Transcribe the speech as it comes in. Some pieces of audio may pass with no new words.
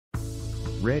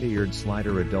Red-eared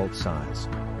slider adult size.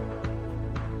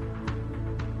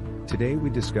 Today we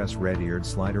discuss red-eared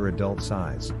slider adult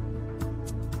size.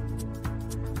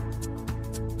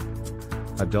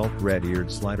 Adult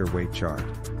red-eared slider weight chart.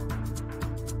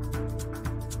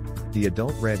 The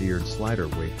adult red-eared slider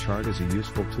weight chart is a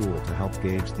useful tool to help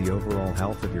gauge the overall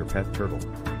health of your pet turtle.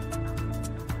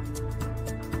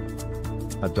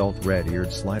 Adult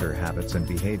red-eared slider habits and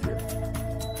behavior.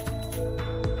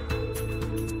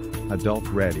 Adult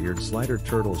red-eared slider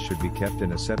turtles should be kept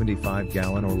in a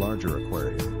 75-gallon or larger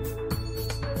aquarium.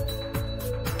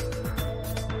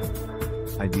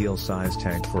 Ideal size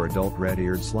tank for adult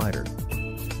red-eared slider.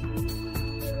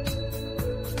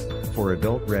 For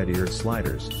adult red-eared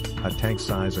sliders, a tank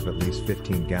size of at least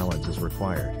 15 gallons is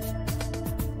required.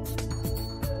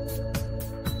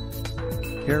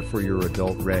 Care for your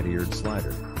adult red-eared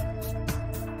slider.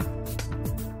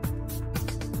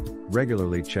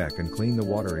 Regularly check and clean the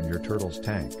water in your turtle's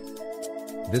tank.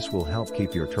 This will help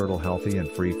keep your turtle healthy and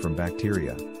free from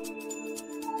bacteria.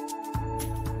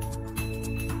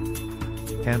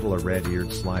 Handle a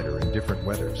red-eared slider in different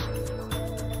weathers.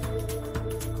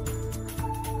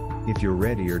 If your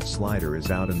red-eared slider is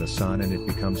out in the sun and it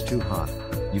becomes too hot,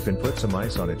 you can put some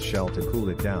ice on its shell to cool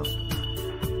it down.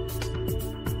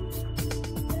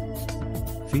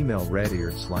 Female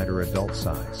red-eared slider adult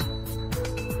size.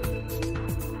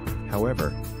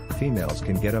 However, females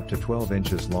can get up to 12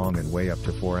 inches long and weigh up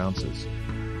to 4 ounces.